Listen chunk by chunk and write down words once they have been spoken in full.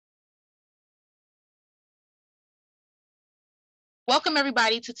Welcome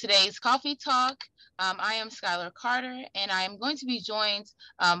everybody to today's Coffee Talk. I am Skylar Carter, and I am going to be joined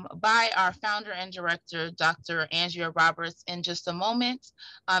by our founder and director, Dr. Andrea Roberts, in just a moment,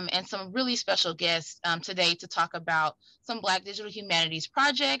 and some really special guests today to talk about some Black digital humanities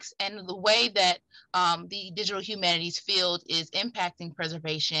projects and the way that the digital humanities field is impacting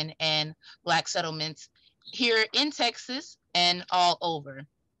preservation and Black settlements here in Texas and all over.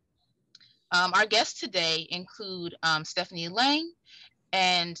 Our guests today include Stephanie Lang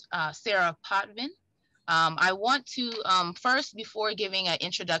and Sarah Potvin. I want to first, before giving an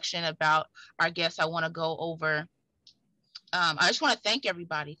introduction about our guests, I want to go over. I just want to thank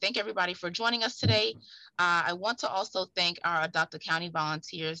everybody. Thank everybody for joining us today. I want to also thank our Adopt a County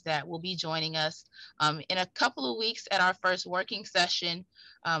volunteers that will be joining us in a couple of weeks at our first working session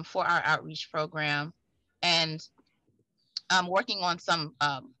for our outreach program, and working on some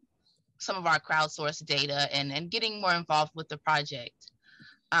of our crowdsourced data and getting more involved with the project.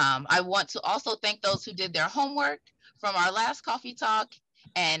 I want to also thank those who did their homework from our last coffee talk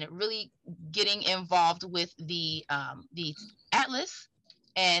and really getting involved with the atlas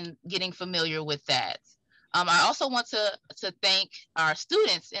and getting familiar with that. I also want to thank our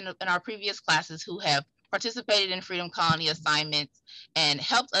students in our previous classes who have participated in Freedom Colony assignments and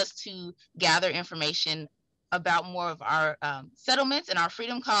helped us to gather information about more of our settlements and our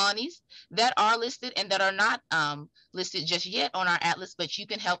freedom colonies that are listed and that are not listed just yet on our atlas, but you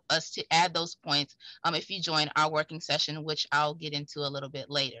can help us to add those points if you join our working session, which I'll get into a little bit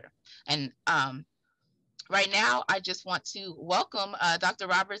later. And right now, I just want to welcome Dr.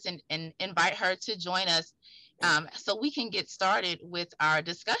 Roberts and invite her to join us so we can get started with our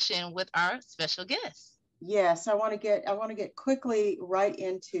discussion with our special guests. Yes, I want to get quickly right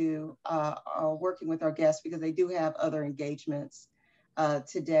into working with our guests because they do have other engagements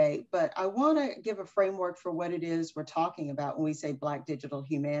today. But I want to give a framework for what it is we're talking about when we say Black digital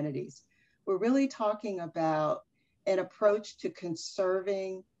humanities. We're really talking about an approach to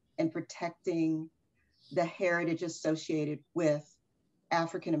conserving and protecting the heritage associated with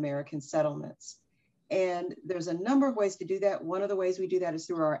African American settlements. And there's a number of ways to do that. One of the ways we do that is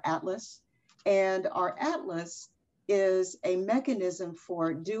through our atlas. And our atlas is a mechanism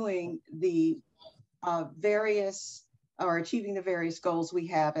for doing the various or achieving the various goals we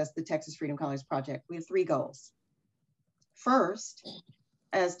have as the Texas Freedom Colonies Project. We have 3 goals. First,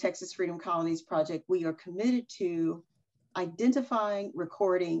 as Texas Freedom Colonies Project, we are committed to identifying,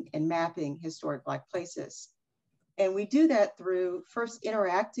 recording, and mapping historic Black places. And we do that through first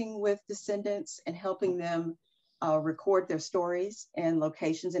interacting with descendants and helping them record their stories and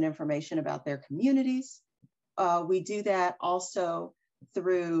locations and information about their communities. We do that also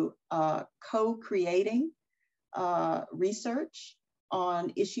through co-creating research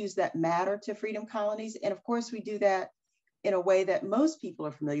on issues that matter to freedom colonies. And of course, we do that in a way that most people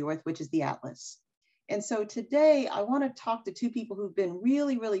are familiar with, which is the atlas. And so today, I want to talk to 2 people who've been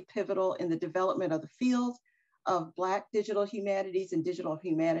really, really pivotal in the development of the field of Black digital humanities and digital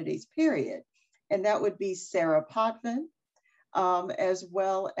humanities, period. And that would be Sarah Potvin, as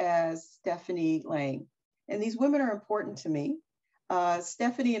well as Stephanie Lang. And these women are important to me.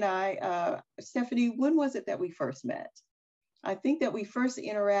 Stephanie and I, Stephanie, when was it that we first met? I think that we first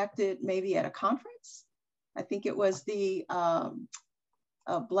interacted maybe at a conference. I think it was the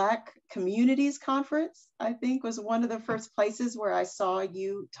Black Communities Conference, I think was one of the first places where I saw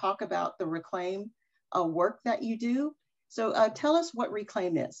you talk about the Reclaim work that you do. So tell us what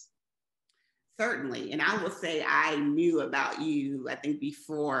Reclaim is. Certainly. And I will say I knew about you, I think,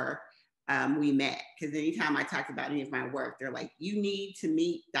 before we met, because anytime I talked about any of my work, they're like, you need to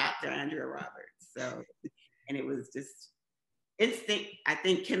meet Dr. Andrea Roberts. So, and it was just instant, I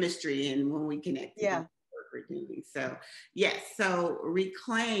think, chemistry. And when we connected, yeah, work we're doing. So, yes. So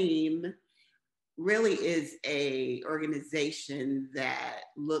Reclaim really is a organization that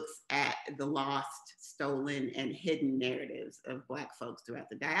looks at the lost, stolen, and hidden narratives of Black folks throughout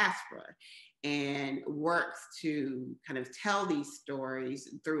the diaspora, and works to kind of tell these stories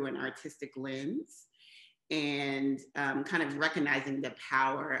through an artistic lens, and kind of recognizing the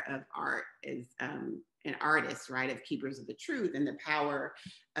power of art as an artist, right, of keepers of the truth, and the power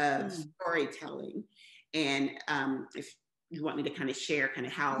of storytelling. And if you want me to kind of share kind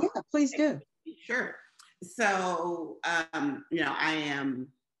of how— Yeah, please do. Sure. So, I am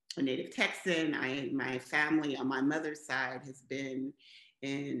a native Texan. My family on my mother's side has been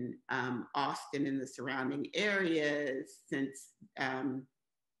in Austin and the surrounding areas since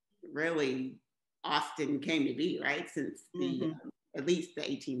really Austin came to be, right? Since the at least the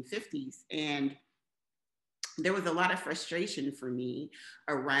 1850s. And there was a lot of frustration for me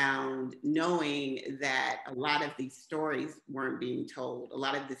around knowing that a lot of these stories weren't being told. A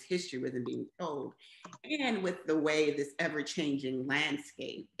lot of this history wasn't being told. And with the way this ever-changing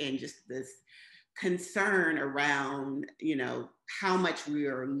landscape and just this concern around, you know, how much we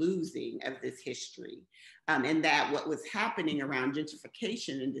are losing of this history. And that what was happening around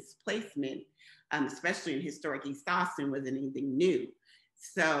gentrification and displacement, especially in historic East Austin, wasn't anything new.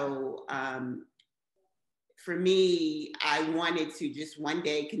 So for me, I wanted to just one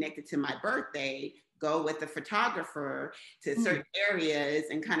day, connected to my birthday, go with a photographer to certain areas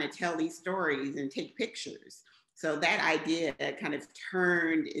and kind of tell these stories and take pictures. So that idea kind of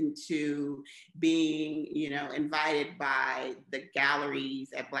turned into being, you know, invited by the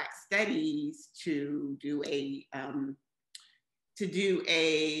galleries at Black Studies to do a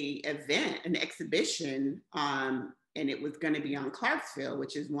event, an exhibition, and it was going to be on Clarksville,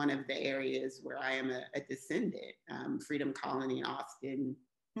 which is one of the areas where I am a descendant, Freedom Colony in Austin.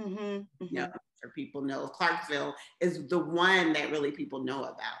 You know, or people know Clarksville is the one that really people know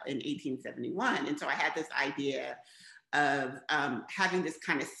about in 1871. And so I had this idea of having this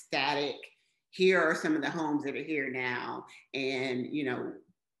kind of static, here are some of the homes that are here now, and, you know,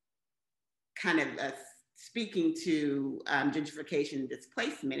 kind of speaking to gentrification and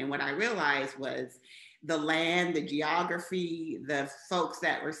displacement. And what I realized was the land, the geography, the folks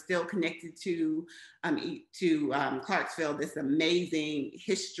that were still connected to Clarksville, this amazing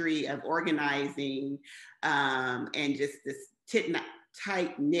history of organizing and just this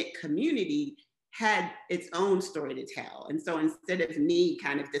tight-knit community had its own story to tell. And so instead of me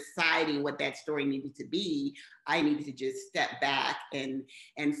kind of deciding what that story needed to be, I needed to just step back and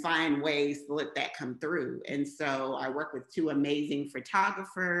find ways to let that come through. And so I work with two amazing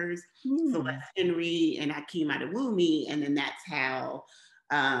photographers, Celeste Henry and Akeem Adewumi, and then that's how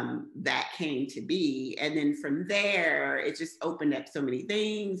that came to be. And then from there, it just opened up so many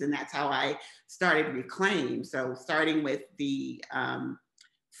things, and that's how I started Reclaim. So starting with the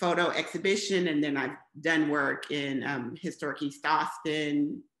photo exhibition, and then I've done work in historic East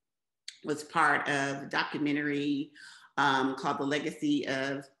Austin, was part of a documentary called The Legacy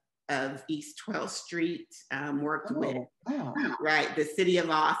of East 12th Street, worked with right, the city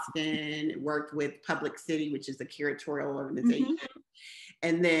of Austin, worked with Public City, which is a curatorial organization.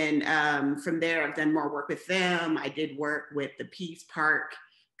 And then from there, I've done more work with them. I did work with the Peace Park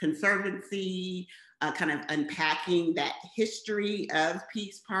Conservancy, kind of unpacking that history of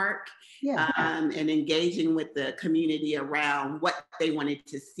Peace Park, and engaging with the community around what they wanted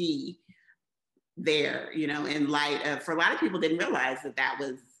to see there, you know, in light of, for a lot of people didn't realize that that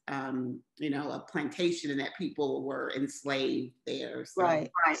was, you know, a plantation and that people were enslaved there. So. Right.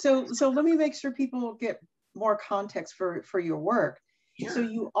 So let me make sure people get more context for your work. Yeah. So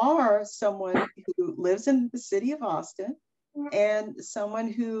you are someone who lives in the city of Austin, and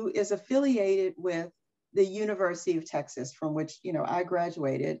someone who is affiliated with the University of Texas, from which, you know, I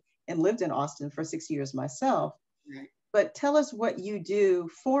graduated and lived in Austin for 6 years myself. Right. But tell us what you do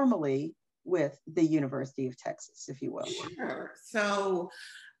formally with the University of Texas, if you will. Sure. So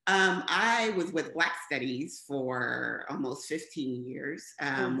I was with Black Studies for almost 15 years,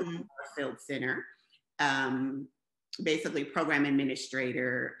 with the Field Center, basically program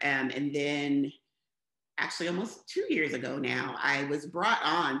administrator, and then actually almost 2 years ago now, I was brought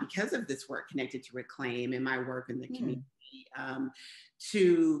on because of this work connected to Reclaim and my work in the community,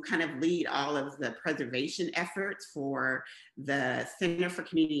 to kind of lead all of the preservation efforts for the Center for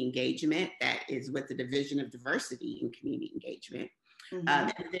Community Engagement that is with the Division of Diversity and Community Engagement.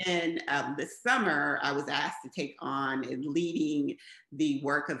 And then this summer, I was asked to take on leading the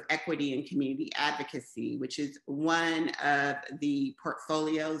work of Equity and Community Advocacy, which is one of the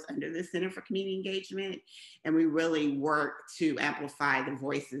portfolios under the Center for Community Engagement. And we really work to amplify the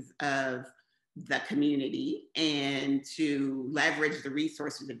voices of the community and to leverage the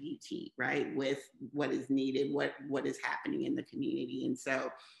resources of UT, right, with what is needed, what is happening in the community. And so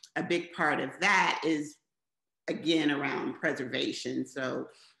a big part of that is, again, around preservation. So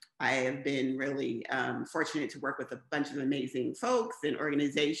I have been really fortunate to work with a bunch of amazing folks and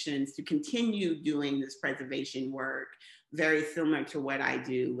organizations to continue doing this preservation work, very similar to what I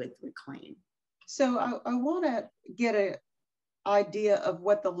do with Reclaim. So I want to get an idea of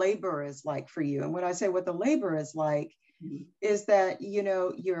what the labor is like for you. And when I say what the labor is like, is that, you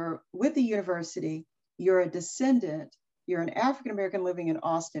know, you're with the university, you're a descendant, you're an African-American living in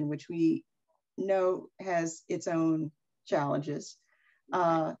Austin, which we know has its own challenges.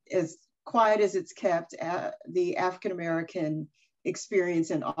 As quiet as it's kept, the African-American experience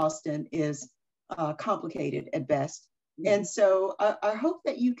in Austin is complicated at best. And so I hope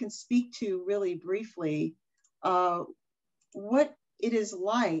that you can speak to really briefly what it is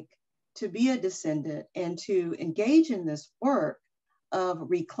like to be a descendant and to engage in this work of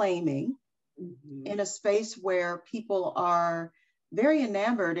reclaiming in a space where people are very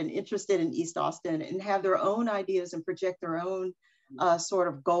enamored and interested in East Austin and have their own ideas and project their own sort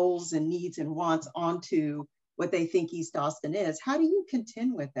of goals and needs and wants onto what they think East Austin is. How do you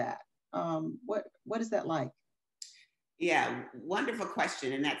contend with that? What is that like? Yeah, wonderful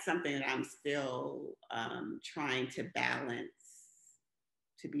question. And that's something that I'm still trying to balance,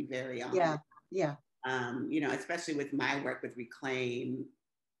 to be very honest. Yeah. You know, especially with my work with Reclaim,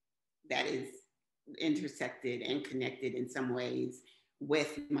 that is intersected and connected in some ways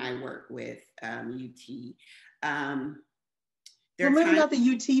with my work with UT. Well, maybe not the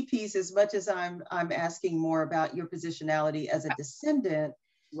UT piece as much as I'm asking more about your positionality as a descendant.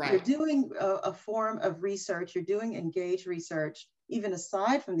 Right. You're doing a form of research, you're doing engaged research, even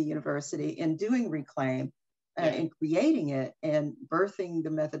aside from the university, and doing Reclaim and creating it and birthing the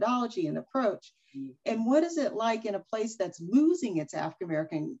methodology and approach. Mm-hmm. And what is it like in a place that's losing its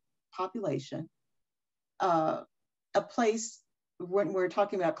African-American population? A place, when we're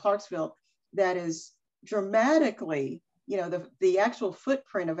talking about Clarksville, that is dramatically, you know, the actual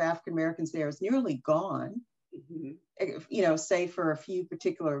footprint of African-Americans there is nearly gone. Mm-hmm. You know, say for a few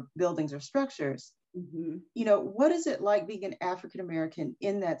particular buildings or structures. Mm-hmm. You know, what is it like being an African-American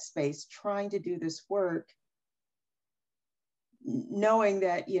in that space, trying to do this work, knowing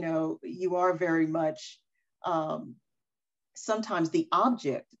that, you know, you are very much sometimes the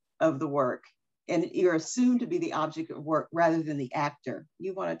object of the work, and you're assumed to be the object of work rather than the actor.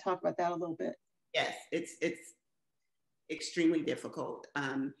 You want to talk about that a little bit? Yes, it's extremely difficult,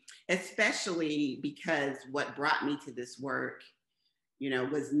 especially because what brought me to this work, you know,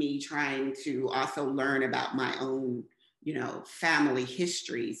 was me trying to also learn about my own, you know, family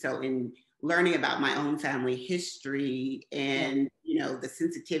history. So in learning about my own family history and, you know, the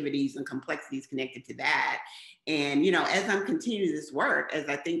sensitivities and complexities connected to that. And, you know, as I'm continuing this work, as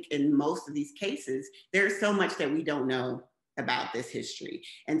I think in most of these cases, there's so much that we don't know about this history.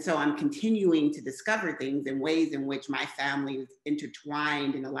 And so I'm continuing to discover things in ways in which my family is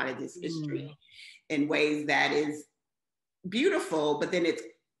intertwined in a lot of this history in ways that is beautiful, but then it's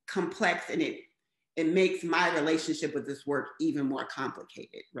complex, and it makes my relationship with this work even more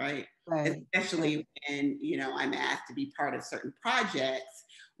complicated, right? Especially when, you know, I'm asked to be part of certain projects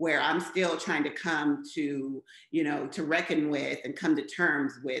where I'm still trying to come to, you know, to reckon with and come to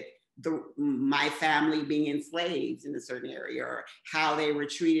terms with my family being enslaved in a certain area, or how they were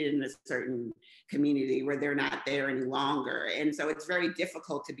treated in a certain community where they're not there any longer. And so it's very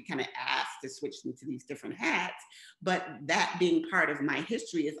difficult to be kind of asked to switch into these different hats. But that being part of my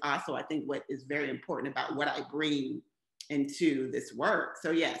history is also, I think, what is very important about what I bring into this work. So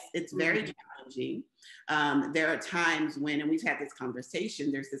yes, it's very challenging. There are times when, and we've had this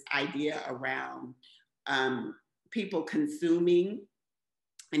conversation, there's this idea around people consuming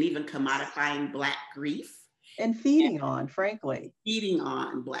and even commodifying Black grief. And feeding on, frankly. Feeding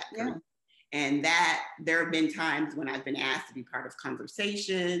on Black grief. And that there have been times when I've been asked to be part of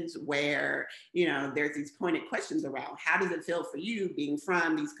conversations where, you know, there's these pointed questions around, how does it feel for you being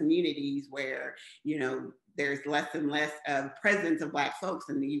from these communities where, you know, there's less and less of presence of Black folks,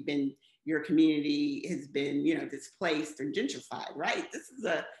 and your community has been, you know, displaced or gentrified, right? This is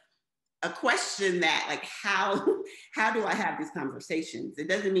a question that, like, how do I have these conversations? It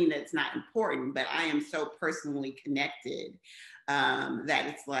doesn't mean that it's not important, but I am so personally connected that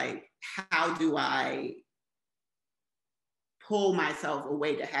it's like, how do I pull myself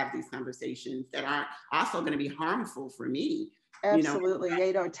away to have these conversations that aren't also going to be harmful for me? Absolutely.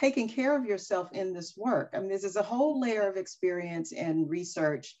 You know, taking care of yourself in this work. I mean, this is a whole layer of experience and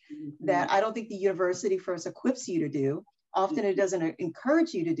research that I don't think the university first equips you to do. Often it doesn't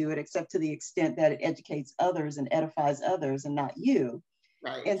encourage you to do it, except to the extent that it educates others and edifies others and not you.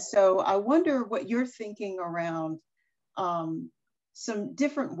 Right. And so I wonder what you're thinking around some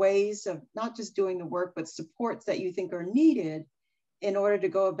different ways of not just doing the work, but supports that you think are needed in order to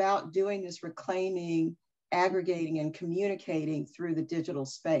go about doing this reclaiming, aggregating, and communicating through the digital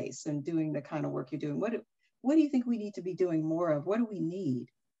space and doing the kind of work you're doing. What do you think we need to be doing more of? What do we need?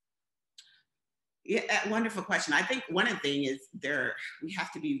 Yeah, wonderful question. I think one of the things is we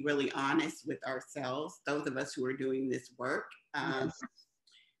have to be really honest with ourselves, those of us who are doing this work.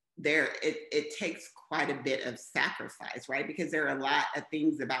 It takes quite a bit of sacrifice, right? Because there are a lot of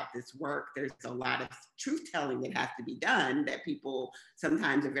things about this work. There's a lot of truth telling that has to be done that people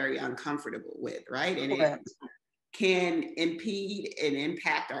sometimes are very uncomfortable with, right? And it can impede and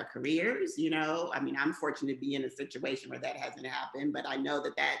impact our careers, you know? I mean, I'm fortunate to be in a situation where that hasn't happened, but I know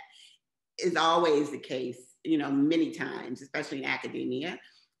that is always the case many times, especially in academia.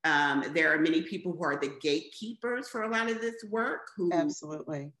 There are many people who are the gatekeepers for a lot of this work who,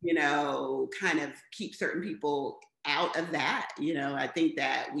 absolutely, kind of keep certain people out of that. I think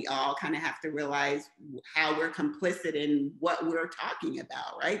that we all kind of have to realize how we're complicit in what we're talking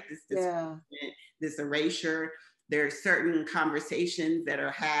about, right? This erasure. There are certain conversations that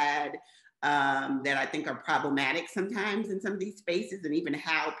are had that I think are problematic sometimes in some of these spaces, and even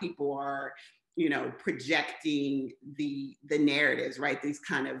how people are projecting the narratives, right? These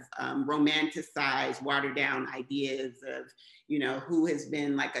kind of romanticized, watered down ideas of, who has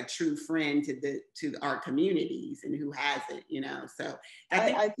been like a true friend to our communities and who hasn't, So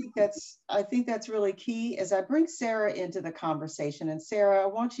I think that's really key. As I bring Sarah into the conversation, and Sarah, I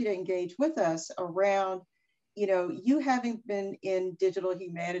want you to engage with us around, you having been in digital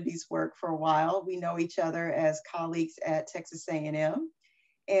humanities work for a while. We know each other as colleagues at Texas A&M.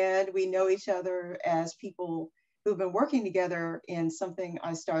 And we know each other as people who've been working together in something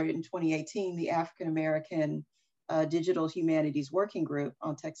I started in 2018, the African American Digital Humanities Working Group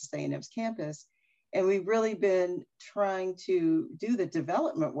on Texas A&M's campus. And we've really been trying to do the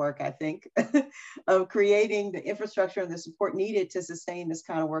development work, I think, of creating the infrastructure and the support needed to sustain this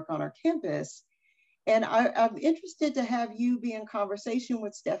kind of work on our campus. And I'm interested to have you be in conversation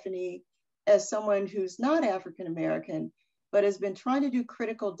with Stephanie as someone who's not African American, but has been trying to do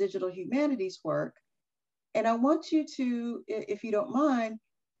critical digital humanities work. And I want you to, if you don't mind,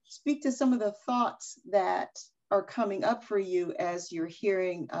 speak to some of the thoughts that are coming up for you as you're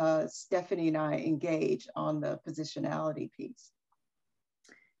hearing Stephanie and I engage on the positionality piece.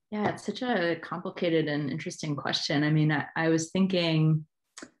 Yeah, it's such a complicated and interesting question. I mean, I was thinking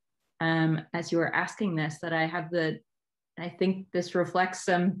as you were asking this, that I think this reflects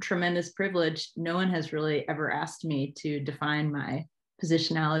some tremendous privilege. No one has really ever asked me to define my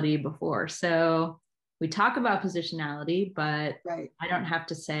positionality before. So we talk about positionality, but right. I don't have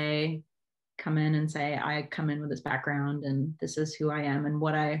to come in and say, I come in with this background and this is who I am and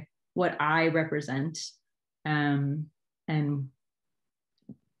what I represent. And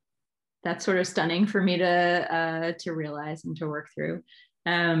that's sort of stunning for me to realize and to work through.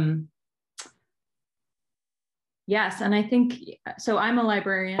 Yes, and I think, so I'm a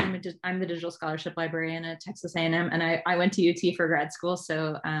librarian, I'm the Digital Scholarship Librarian at Texas A&M, and I went to UT for grad school,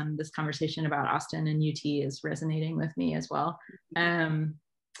 so this conversation about Austin and UT is resonating with me as well.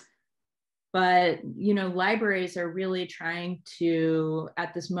 But, libraries are really trying to,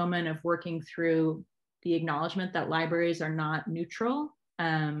 at this moment of working through the acknowledgement that libraries are not neutral.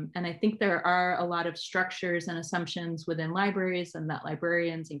 And I think there are a lot of structures and assumptions within libraries and that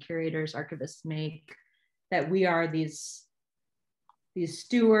librarians and curators, archivists make, that we are these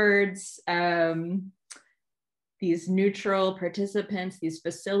stewards, these neutral participants, these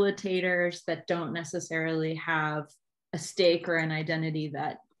facilitators that don't necessarily have a stake or an identity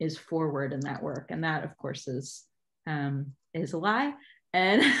that is forward in that work. And that, of course, is a lie.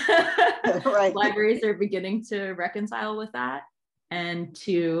 And right. Libraries are beginning to reconcile with that and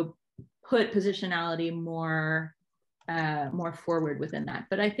to put positionality more forward within that.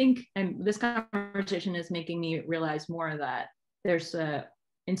 But I think this conversation is making me realize more that there's a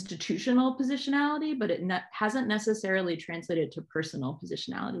institutional positionality, but it hasn't necessarily translated to personal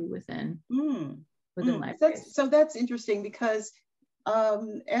positionality within libraries. So that's interesting because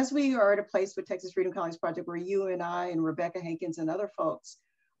as we are at a place with Texas Freedom College Project where you and I and Rebecca Hankins and other folks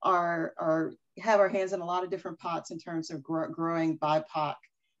have our hands in a lot of different pots in terms of growing BIPOC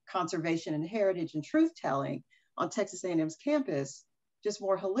conservation and heritage and truth telling on Texas A&M's campus, just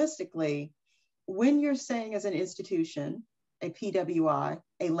more holistically, when you're saying as an institution, a PWI,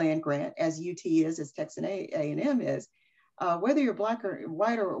 a land grant, as UT is, as Texas A&M is, whether you're Black or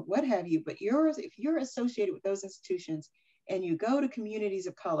white or what have you, but if you're associated with those institutions and you go to communities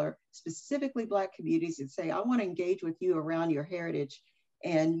of color, specifically Black communities, and say, I want to engage with you around your heritage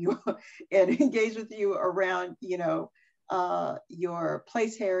and engage with you around, your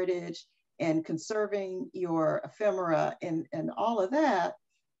place heritage and conserving your ephemera and all of that,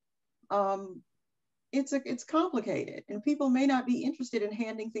 it's complicated and people may not be interested in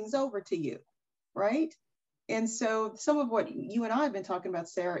handing things over to you, right? And so some of what you and I have been talking about,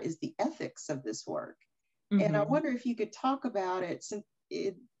 Sarah, is the ethics of this work. Mm-hmm. And I wonder if you could talk about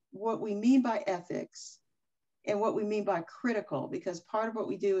what we mean by ethics and what we mean by critical, because part of what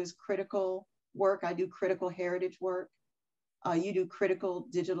we do is critical work. I do critical heritage work. You do critical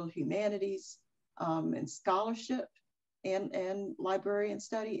digital humanities and scholarship and librarian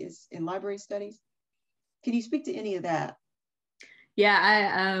studies in library studies. Can you speak to any of that?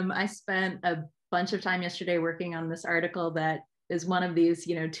 Yeah, I spent a bunch of time yesterday working on this article that is one of these,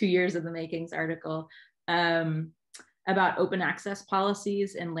 2 years of the makings article about open access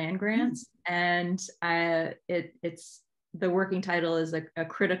policies and land grants. And it's the working title is a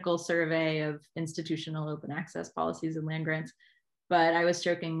critical survey of institutional open access policies and land grants. But I was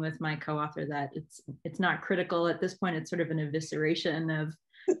joking with my co-author that it's not critical at this point. It's sort of an evisceration of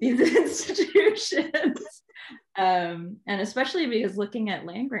these institutions. And especially because looking at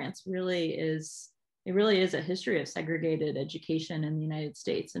land grants really is a history of segregated education in the United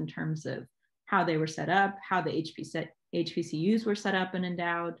States in terms of how they were set up, how the HBCUs were set up and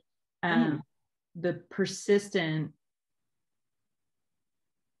endowed, the persistent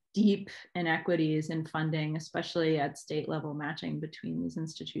deep inequities in funding, especially at state level matching between these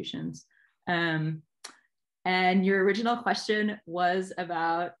institutions. And your original question was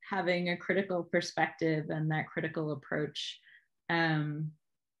about having a critical perspective and that critical approach. And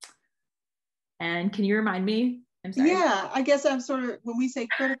can you remind me? I'm sorry. Yeah, I guess I'm sort of, when we say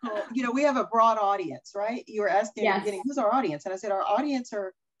critical, we have a broad audience, right? You were asking at the beginning, who's our audience? And I said, our audience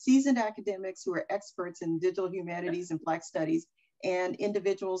are seasoned academics who are experts in digital humanities and Black studies, and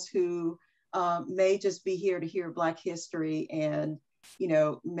individuals who may just be here to hear Black history and,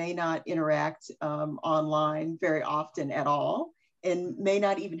 may not interact online very often at all, and may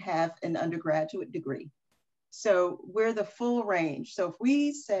not even have an undergraduate degree. So we're the full range. So if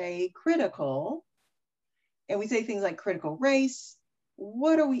we say critical, and we say things like critical race,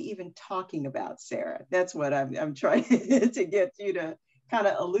 what are we even talking about, Sarah? That's what I'm trying to get you to kind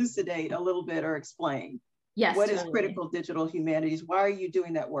of elucidate a little bit or explain. Yes. What is critical digital humanities? Why are you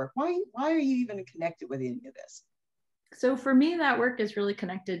doing that work? Why are you even connected with any of this? So for me, that work is really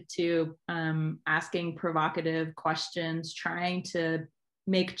connected to asking provocative questions, trying to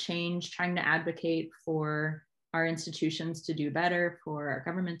make change, trying to advocate for our institutions to do better, for our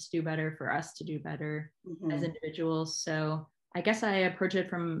government to do better, for us to do better as individuals. So I guess I approach it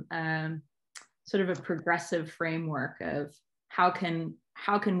from sort of a progressive framework of how can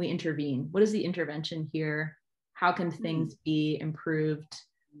we intervene? What is the intervention here? How can things be improved?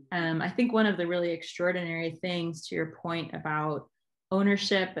 I think one of the really extraordinary things, to your point about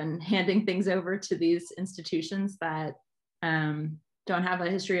ownership and handing things over to these institutions that don't have a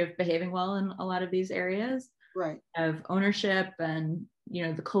history of behaving well in a lot of these areas, right, of ownership and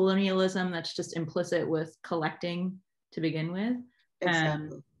the colonialism that's just implicit with collecting to begin with.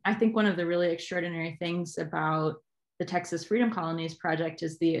 Exactly. I think one of the really extraordinary things about the Texas Freedom Colonies project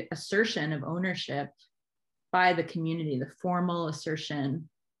is the assertion of ownership by the community, the formal assertion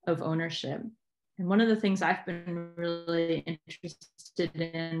of ownership. And one of the things I've been really interested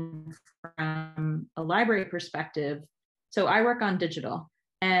in from a library perspective, so I work on digital,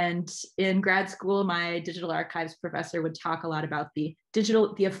 and in grad school, my digital archives professor would talk a lot about the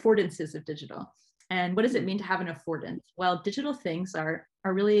affordances of digital. And what does it mean to have an affordance? Well, digital things are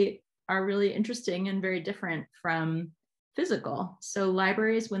really interesting and very different from physical. So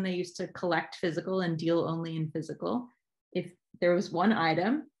libraries, when they used to collect physical and deal only in physical, if there was one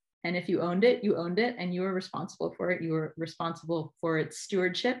item, and if you owned it, and you were responsible for it, you were responsible for its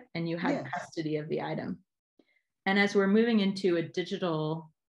stewardship, and you had custody of the item. And as we're moving into a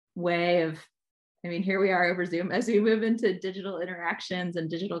digital way of, here we are over Zoom, as we move into digital interactions and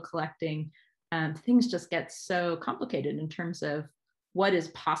digital collecting, things just get so complicated in terms of what is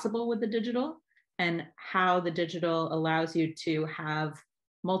possible with the digital and how the digital allows you to have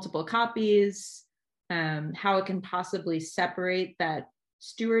multiple copies, how it can possibly separate that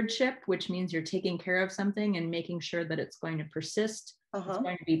stewardship, which means you're taking care of something and making sure that it's going to persist, it's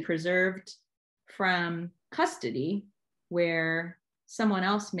going to be preserved, from custody, where someone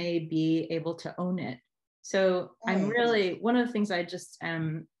else may be able to own it. So I'm really, one of the things I just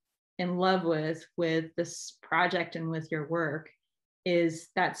am in love with this project and with your work is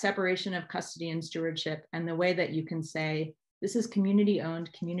that separation of custody and stewardship, and the way that you can say, this is community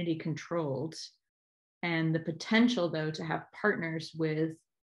owned, community controlled, and the potential though to have partners with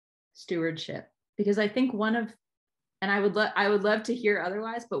stewardship. Because I think and I would love to hear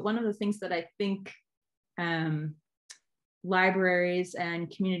otherwise, but one of the things that I think libraries and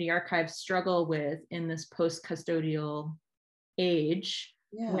community archives struggle with in this post-custodial age,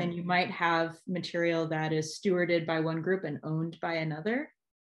 when you might have material that is stewarded by one group and owned by another,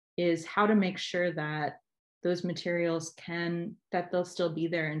 is how to make sure that those materials that they'll still be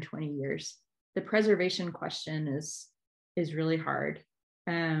there in 20 years. The preservation question is really hard.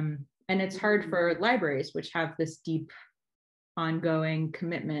 And it's hard for libraries, which have this deep ongoing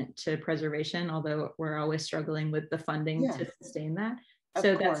commitment to preservation, although we're always struggling with the funding to sustain that.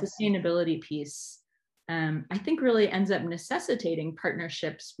 So that sustainability piece, I think, really ends up necessitating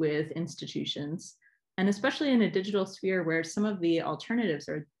partnerships with institutions, and especially in a digital sphere where some of the alternatives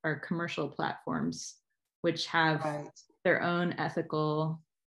are commercial platforms which have their own ethical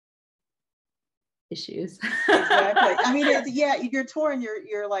issues. Exactly. I mean, you're torn.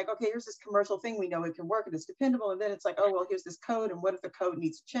 You're like, okay, here's this commercial thing we know it can work and it's dependable, and then it's like, oh well, here's this code, and what if the code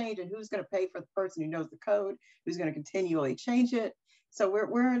needs to change, and who's going to pay for the person who knows the code, who's going to continually change it? So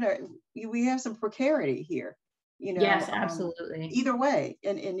we're in we have some precarity here, you know. Yes, absolutely. Either way,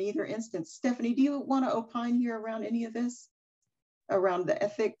 in either instance. Stephanie, do you want to opine here around any of this, around the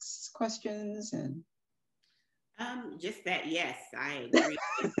ethics questions? And just that, yes, I agree.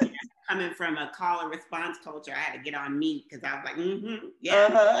 Coming from a call and response culture, I had to get on mute because I was like,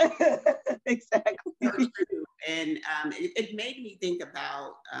 yeah. Exactly. So true. And it made me think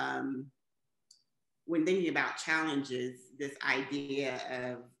about, when thinking about challenges, this idea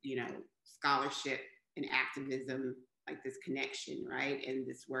of, you know, scholarship and activism, like this connection, right? And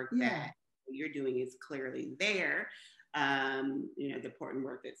this work that you're doing is clearly there. You know, the important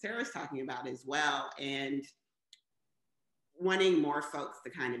work that Sarah's talking about as well. And wanting more folks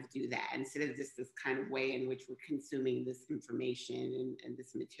to kind of do that instead of just this kind of way in which we're consuming this information and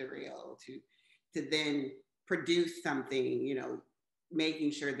this material to then produce something, you know,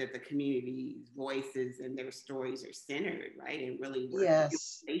 making sure that the community's voices and their stories are centered, right? And really work in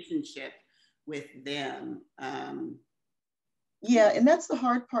relationship with them. Yeah, and that's the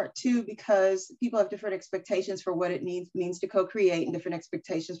hard part too, because people have different expectations for what it means to co-create, and different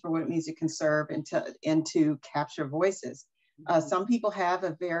expectations for what it means to conserve and to capture voices. Some people have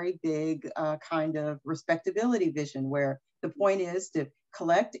a very big kind of respectability vision, where the point is to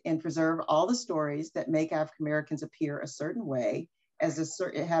collect and preserve all the stories that make African Americans appear a certain way, as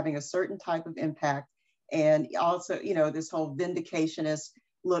having a certain type of impact. And also, you know, this whole vindicationist,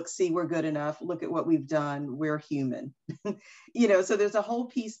 look, see, we're good enough, look at what we've done, we're human. You know, so there's a whole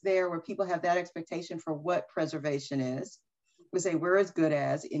piece there where people have that expectation for what preservation is. We say, we're as good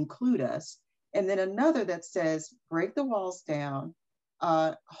as, include us. And then another that says, break the walls down,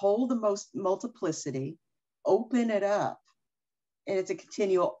 hold the most multiplicity, open it up. And it's a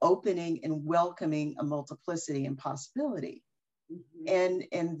continual opening and welcoming a multiplicity and possibility. Mm-hmm.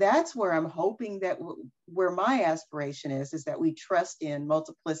 And that's where I'm hoping that where my aspiration is that we trust in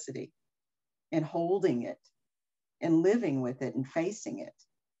multiplicity and holding it and living with it and facing it.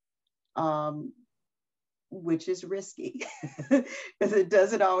 Which is risky because it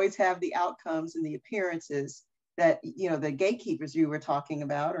doesn't always have the outcomes and the appearances that, you know, the gatekeepers you were talking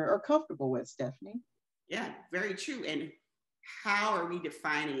about are comfortable with, Stephanie. Yeah, very true. And how are we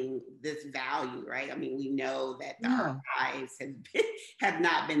defining this value, right? I mean, we know that the archives have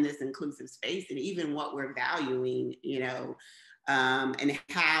not been this inclusive space, and even what we're valuing, you know, and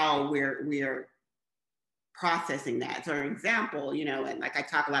how we're processing that. So, for example, you know, and like I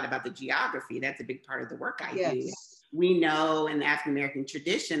talk a lot about the geography, that's a big part of the work I do. We know in the African American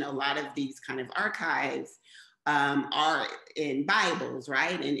tradition, a lot of these kind of archives are in Bibles,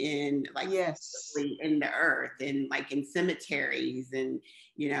 right? And in like in the earth and like in cemeteries. And,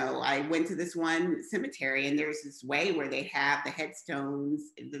 you know, I went to this one cemetery and there's this way where they have the headstones.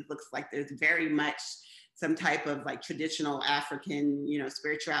 It looks like there's very much some type of like traditional African, you know,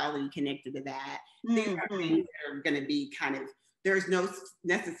 spirituality connected to that. Mm-hmm. These are things that are going to be kind of, there's no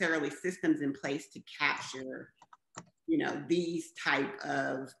necessarily systems in place to capture, you know, these type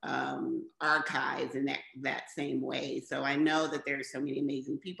of archives in that same way. So I know that there's so many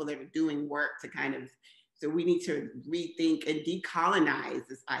amazing people that are doing work to kind of, so we need to rethink and decolonize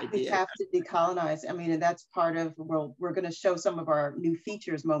this idea. We have to decolonize. I mean, and that's part of, well, we're going to show some of our new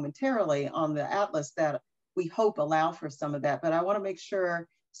features momentarily on the Atlas that we hope allow for some of that. But I want to make sure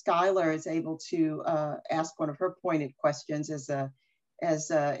Skylar is able to ask one of her pointed questions as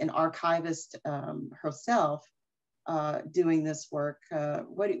an archivist herself doing this work.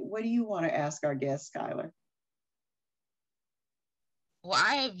 What do you want to ask our guest, Skylar? Well,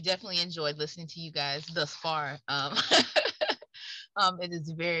 I have definitely enjoyed listening to you guys thus far. It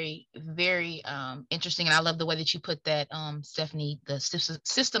is very, very interesting. And I love the way that you put that, Stephanie, the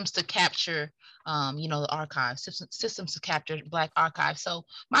systems to capture, you know, the archives, systems to capture Black archives. So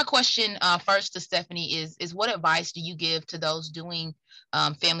my question first to Stephanie is what advice do you give to those doing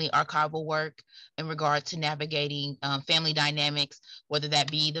family archival work in regard to navigating family dynamics, whether that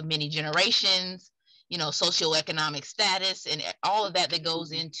be the many generations, you know, socioeconomic status, and all of that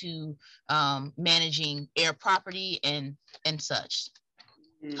goes into managing heir property and such.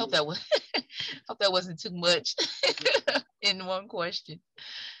 Hope that wasn't too much in one question.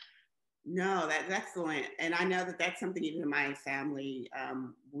 No, that's excellent. And I know that that's something even in my family,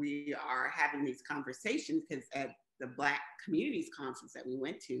 we are having these conversations, because at the Black Communities Conference that we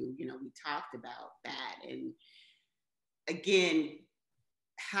went to, you know, we talked about that. And again,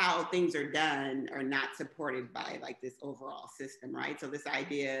 how things are done are not supported by like this overall system, right? So this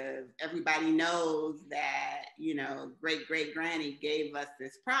idea of everybody knows that, you know, great great granny gave us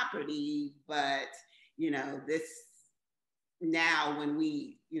this property, but, you know, this now when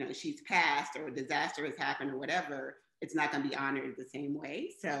we, you know, she's passed or a disaster has happened or whatever, it's not going to be honored the same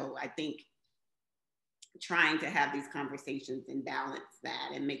way. So I think trying to have these conversations and balance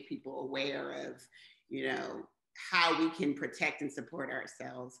that and make people aware of, you know, how we can protect and support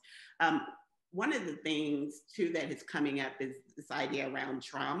ourselves. One of the things too that is coming up is this idea around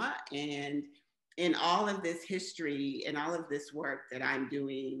trauma. And in all of this history and all of this work that I'm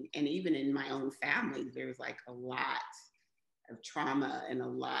doing, and even in my own family, there's like a lot of trauma and a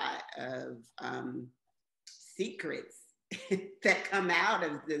lot of secrets that come out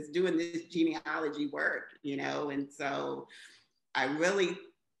of this, doing this genealogy work, you know? And so I really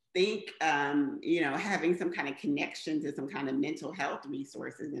think, you know, having some kind of connection to some kind of mental health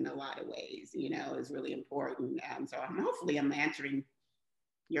resources in a lot of ways, you know, is really important. So hopefully I'm answering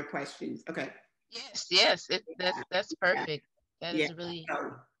your questions. Okay. Yes, yes, that's perfect. That Yeah. is really,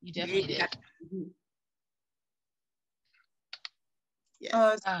 So, you definitely did.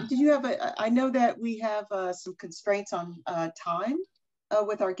 Yes. Did you have I know that we have some constraints on time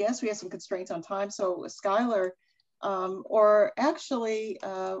with our guests. We have some constraints on time. So Skylar, or actually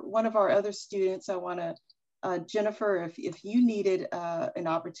one of our other students, I want to, Jennifer, if you needed an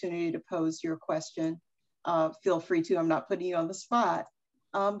opportunity to pose your question, feel free to. I'm not putting you on the spot.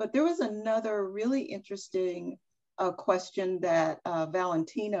 But there was another really interesting question that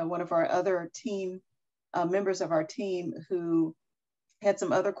Valentina, one of our other team members of our team, who had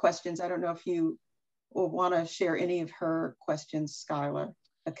some other questions. I don't know if you will want to share any of her questions, Skylar.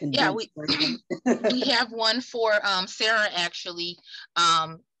 Yeah, we have one for Sarah, actually,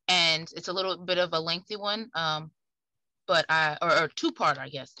 and it's a little bit of a lengthy one, but or two-part, I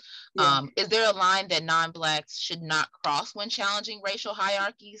guess. Yeah. Is there a line that non-Blacks should not cross when challenging racial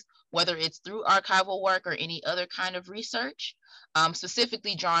hierarchies, whether it's through archival work or any other kind of research?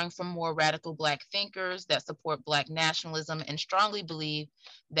 Specifically drawing from more radical Black thinkers that support Black nationalism and strongly believe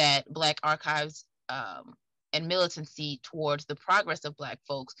that Black archives and militancy towards the progress of Black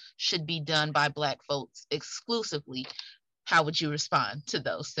folks should be done by Black folks exclusively. How would you respond to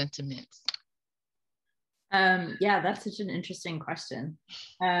those sentiments? Yeah, that's such an interesting question.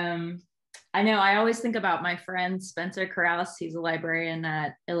 I know I always think about my friend Spencer Corrales. He's a librarian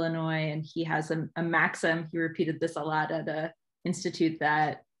at Illinois, and he has a maxim. He repeated this a lot at a institute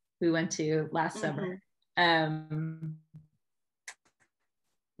that we went to last summer,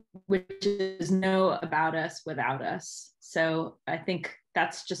 which is know about us without us. So I think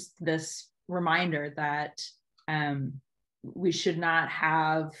that's just this reminder that we should not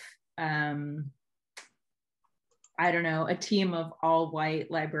have I don't know, a team of all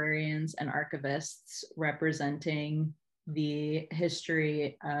white librarians and archivists representing the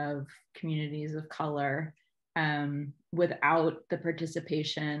history of communities of color without the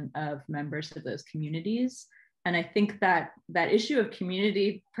participation of members of those communities. And I think that that issue of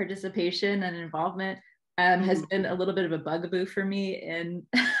community participation and involvement has been a little bit of a bugaboo for me in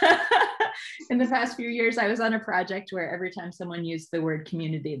in the past few years. I was on a project where every time someone used the word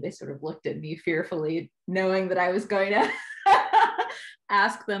community, they sort of looked at me fearfully, knowing that I was going to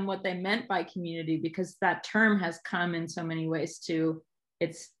ask them what they meant by community, because that term has come in so many ways too.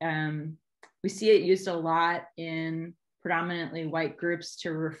 It's we see it used a lot in predominantly white groups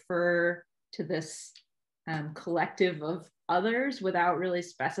to refer to this collective of others without really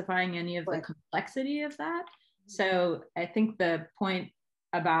specifying any of the complexity of that. So I think the point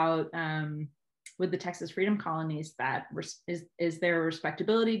about with the Texas Freedom Colonies, that is there a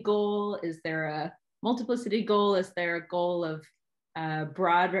respectability goal? Is there a multiplicity goal? Is there a goal of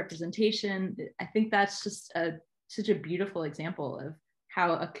broad representation? I think that's just such a beautiful example of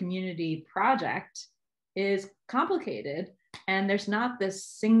how a community project is complicated, and there's not this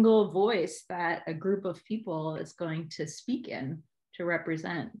single voice that a group of people is going to speak in to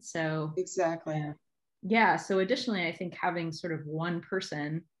represent. So exactly. Yeah. So additionally, I think having sort of one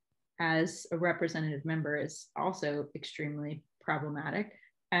person as a representative member is also extremely problematic.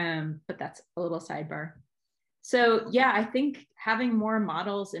 But that's a little sidebar. So yeah, I think having more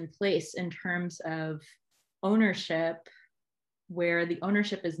models in place in terms of ownership, where the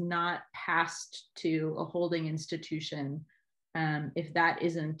ownership is not passed to a holding institution, if that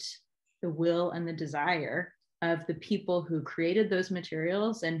isn't the will and the desire of the people who created those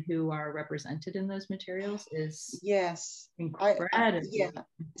materials and who are represented in those materials, is incredibly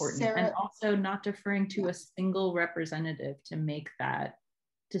important. Sarah, and also not deferring to a single representative to make that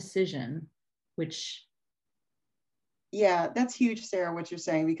decision, which Yeah, that's huge, Sarah, what you're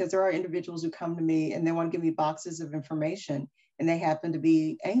saying, because there are individuals who come to me and they want to give me boxes of information and they happen to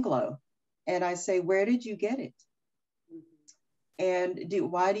be Anglo. And I say, where did you get it? And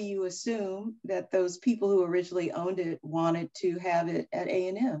why do you assume that those people who originally owned it wanted to have it at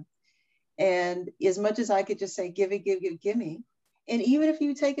A&M? And as much as I could just say, give it, give me. And even if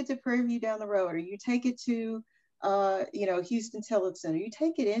you take it to Prairie View down the road, or you take it to, Houston Tillotson, or you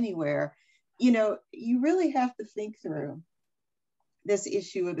take it anywhere, you really have to think through this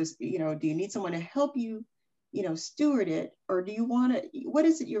issue of this, do you need someone to help you, steward it? Or do you want to, what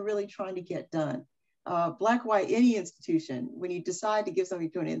is it you're really trying to get done? Black, white, any institution, when you decide to give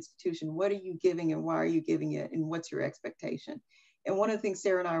something to an institution, what are you giving and why are you giving it? And what's your expectation? And one of the things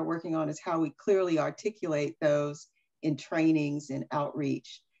Sarah and I are working on is how we clearly articulate those in trainings and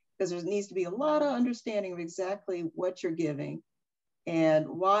outreach, because there needs to be a lot of understanding of exactly what you're giving and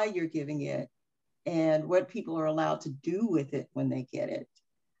why you're giving it and what people are allowed to do with it when they get it.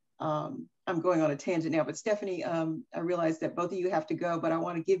 I'm going on a tangent now, but Stephanie, I realize that both of you have to go, but I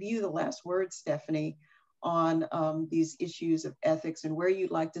want to give you the last word, Stephanie, on these issues of ethics and where you'd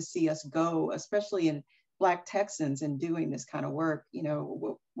like to see us go, especially in Black Texans and doing this kind of work.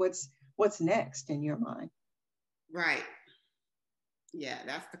 What's next in your mind? Right. Yeah,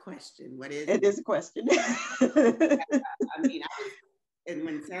 that's the question. What is it? Is a question. And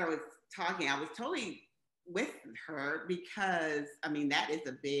when Sarah was talking, I was totally with her because, that is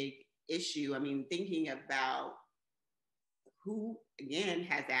a big issue. Thinking about who, again,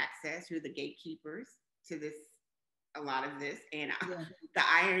 has access, who are the gatekeepers to this, a lot of this, and the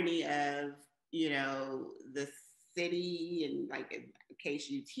irony of, the city and like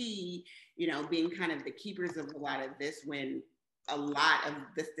KSUT, being kind of the keepers of a lot of this when a lot of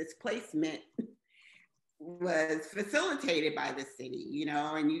this displacement was facilitated by the city,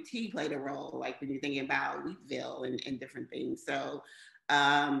 and UT played a role, like when you're thinking about Wheatville and different things. So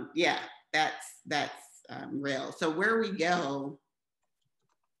that's real. So where we go,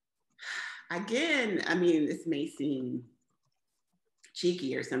 again, this may seem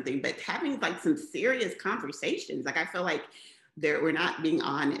cheeky or something, but having like some serious conversations. Like I feel like we're not being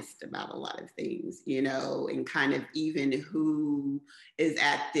honest about a lot of things, and kind of even who is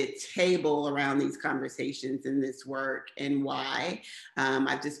at the table around these conversations in this work and why.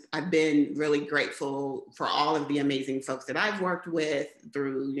 I've been really grateful for all of the amazing folks that I've worked with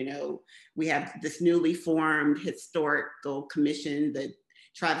through, we have this newly formed historical commission, the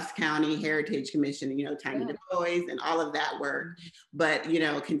Travis County Heritage Commission, Tiny DeBois and all of that work, but,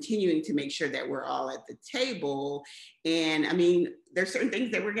 continuing to make sure that we're all at the table. And there's certain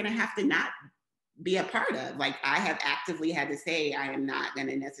things that we're going to have to not be a part of. Like I have actively had to say, I am not going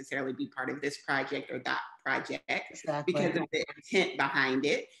to necessarily be part of this project or that project because of the intent behind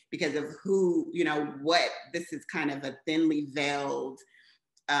it, because of who, what this is kind of a thinly veiled,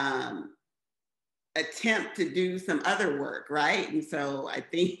 attempt to do some other work, right? And so I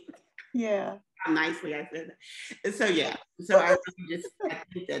think, how nicely I said that. So I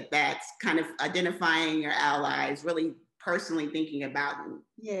think that that's kind of identifying your allies, really personally thinking about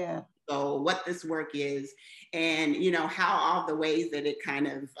so what this work is, and how all the ways that it kind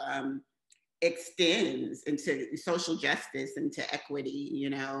of extends into social justice, into equity,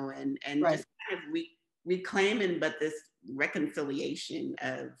 and just kind of reclaiming, but this reconciliation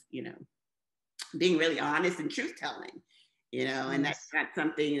of being really honest and truth-telling, and that's not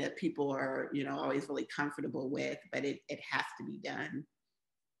something that people are, always really comfortable with, but it has to be done.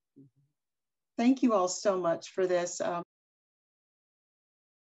 Thank you all so much for this.